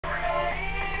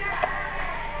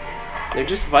They're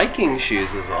just Viking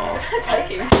shoes is all.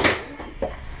 Viking shoes?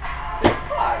 They're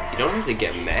clogs. You don't have to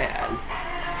get mad.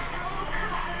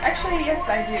 Actually, yes,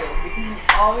 I do. Because you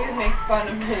always make fun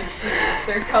of my shoes.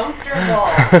 They're comfortable.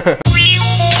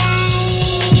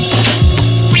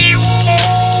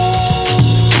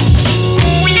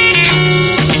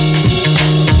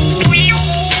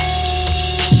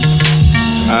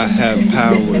 I have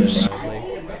powers.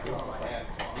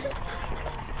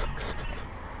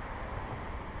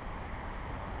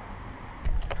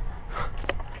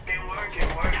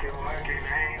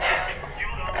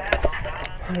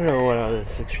 I don't know what I was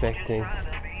expecting.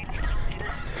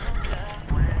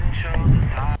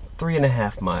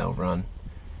 3.5 mile run.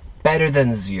 Better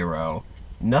than 0.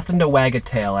 Nothing to wag a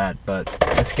tail at, but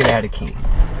let's get out of Keene.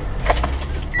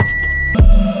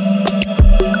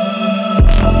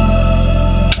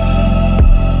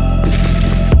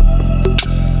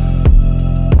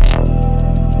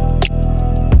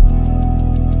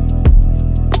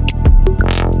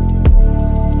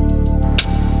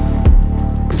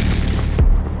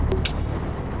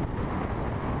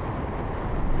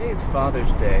 Today's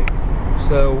Father's Day,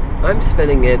 so I'm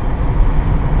spending it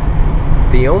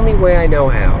the only way I know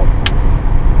how.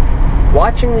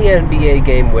 Watching the NBA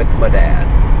game with my dad.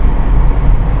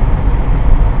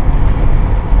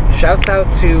 Shouts out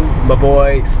to my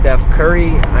boy Steph Curry.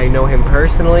 I know him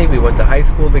personally. We went to high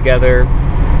school together.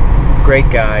 Great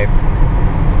guy.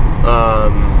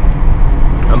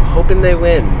 I'm hoping they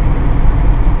win.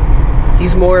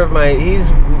 He's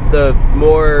the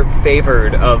more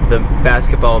favored of the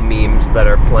basketball memes that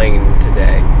are playing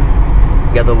today.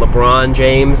 You got the LeBron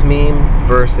James meme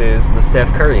versus the Steph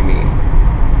Curry meme.